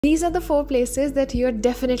These are the 4 places that you're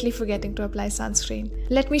definitely forgetting to apply sunscreen.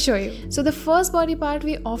 Let me show you. So the first body part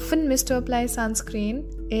we often miss to apply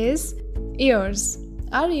sunscreen is ears.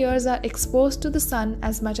 Our ears are exposed to the sun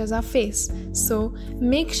as much as our face, so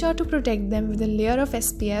make sure to protect them with a layer of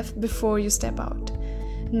SPF before you step out.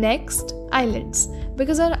 Next, eyelids,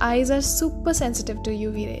 because our eyes are super sensitive to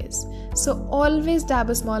UV rays. So always dab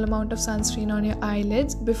a small amount of sunscreen on your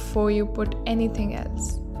eyelids before you put anything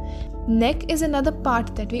else. Neck is another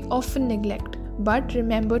part that we often neglect, but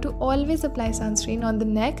remember to always apply sunscreen on the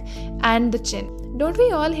neck and the chin. Don't we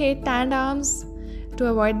all hate tanned arms? To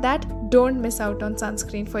avoid that, don't miss out on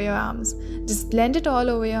sunscreen for your arms. Just blend it all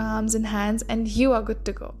over your arms and hands and you are good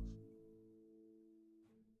to go.